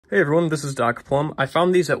Hey everyone, this is Doc Plum. I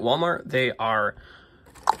found these at Walmart. They are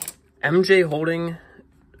MJ Holding,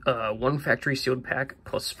 one factory sealed pack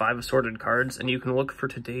plus 5 assorted cards, and you can look for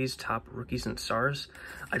today's top rookies and stars.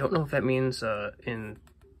 I don't know if that means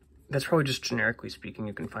that's probably just generically speaking.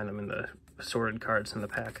 You can find them in the assorted cards in the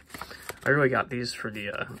pack. I really got these for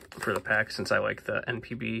the pack since I like the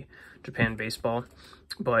NPB Japan baseball,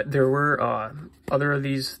 but there were other of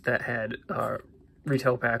these that had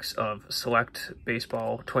retail packs of Select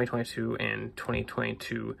Baseball 2022 and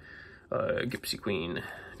 2022 Gypsy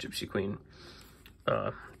Queen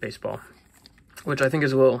baseball, which I think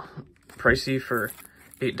is a little pricey for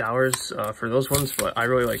 $8 for those ones, but I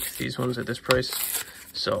really like these ones at this price.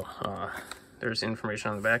 So there's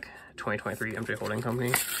information on the back, 2023 MJ Holding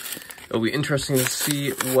Company. It'll be interesting to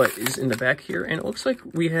see what is in the back here, and it looks like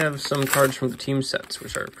we have some cards from the team sets,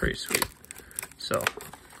 which are pretty sweet. So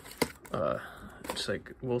it's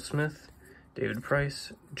like Will Smith, David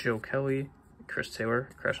Price, Joe Kelly, Chris Taylor,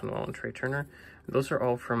 Crash on the Wall, and Trey Turner. Those are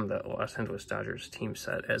all from the Los Angeles Dodgers team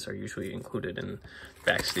set, as are usually included in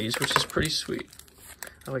backs of these, which is pretty sweet.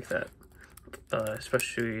 I like that,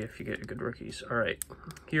 especially if you get good rookies. All right,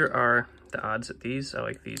 here are the odds at these. I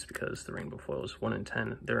like these because the rainbow foil is 1 in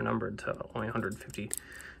 10. They're numbered to only 150,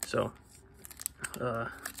 so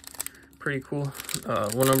pretty cool.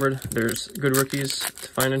 One numbered. There's good rookies to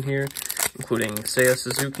find in here, including Seiya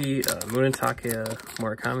Suzuki, Munetake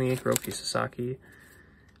Murakami, Roki Sasaki,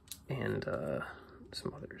 and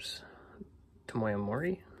some others. Tomoya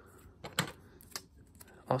Mori,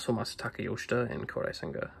 also Masataka Yoshida and Kodai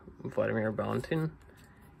Senga. Vladimir Valentin,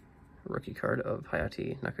 rookie card of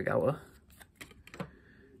Hayate Nakagawa,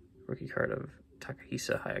 rookie card of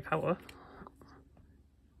Takahisa Hayakawa,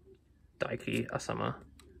 Daiki Asama,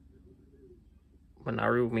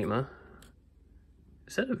 Manaru Mima.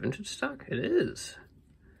 Is that a vintage stock? It is.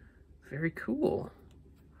 Very cool.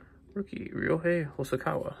 Rookie, Ryohei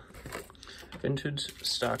Hosokawa. Vintage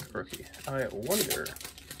stock rookie. I wonder.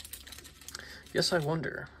 Yes, I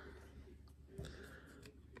wonder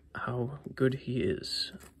how good he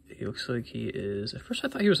is. He looks like he is... At first I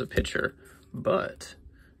thought he was a pitcher, but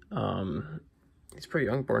he's pretty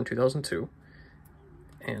young, born 2002.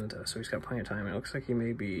 And so he's got plenty of time. It looks like he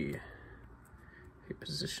may be a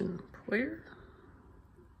position player,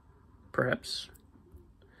 perhaps.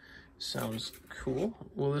 Sounds cool.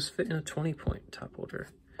 Will this fit in a 20-point top loader?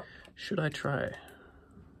 Should I try?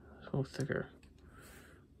 It's a little thicker.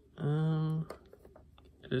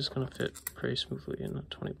 It is gonna fit pretty smoothly in a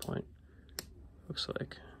 20-point. Looks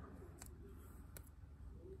like.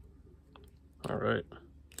 All right,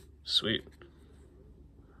 sweet.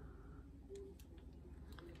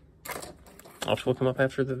 I'll have to look him up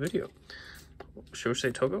after the video.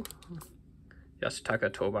 Shosei Togo, Yasutaka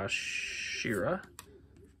Tobashira,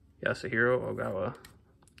 Yasuhiro Ogawa,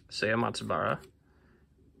 Seiya Matsubara,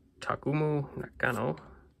 Takumu Nakano,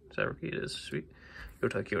 is that rookie? It is, sweet.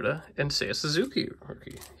 Yota Kyoda, and Seiya Suzuki,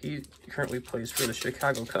 rookie. He currently plays for the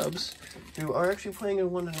Chicago Cubs, who are actually playing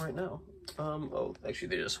in London right now. Oh, actually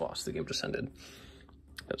they just lost. The game just ended.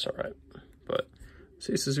 That's all right. But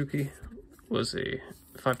Seiya Suzuki was a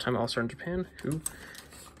 5-time All-Star in Japan who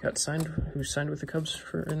signed with the Cubs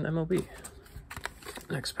for an MLB.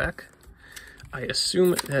 Next pack. I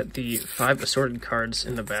assume that the 5 assorted cards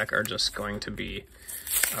in the back are just going to be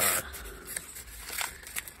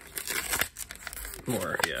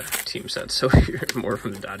more, team sets. So more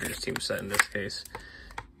from the Dodgers team set in this case.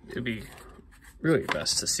 It'd be really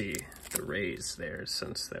best to see the Rays there,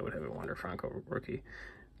 since that would have a Wander Franco rookie,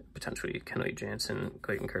 potentially Kenley Jansen,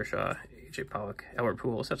 Clayton Kershaw, AJ Pollock, Albert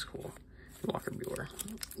Pujols. That's cool. And Walker Buehler.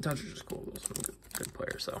 Dodgers is cool. Those are good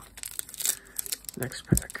players. So next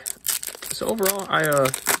pack. So overall, I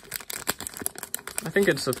think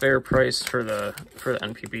it's a fair price for the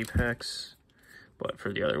NPB packs, but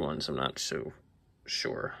for the other ones, I'm not so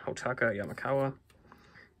sure. Hotaka Yamakawa,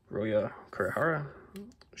 Roya Kurihara,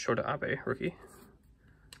 Shota Abe, rookie,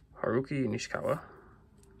 Haruki Nishikawa,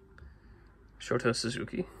 Shota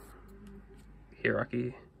Suzuki,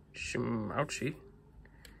 Hiraki Shimauchi,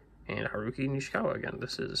 and Haruki Nishikawa again.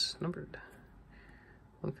 This is numbered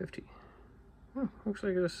 150. Oh, looks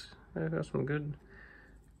like this got some good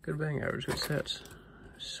bang average, good sets.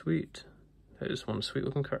 Sweet. That is one sweet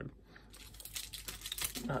looking card.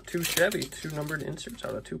 Not too shabby. 2 numbered inserts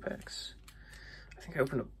out of 2 packs. I think I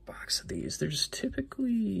opened a box of these. There's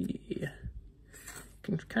typically, you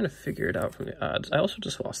can kind of figure it out from the odds. I also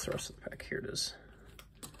just lost the rest of the pack. Here it is.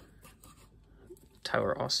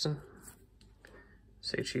 Tyler Austin,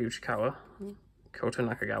 Seiichi Uchikawa, Kota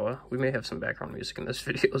Nakagawa. We may have some background music in this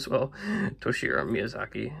video as well. Toshiro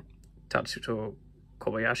Miyazaki, Tatsuto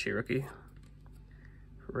Kobayashi rookie,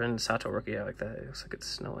 Ren Sato rookie. I like that. It looks like it's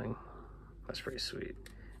snowing. That's pretty sweet.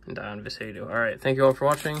 And Dion Vicedo. All right, thank you all for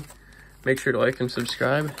watching. Make sure to like and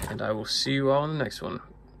subscribe, and I will see you all in the next one.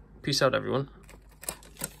 Peace out, everyone.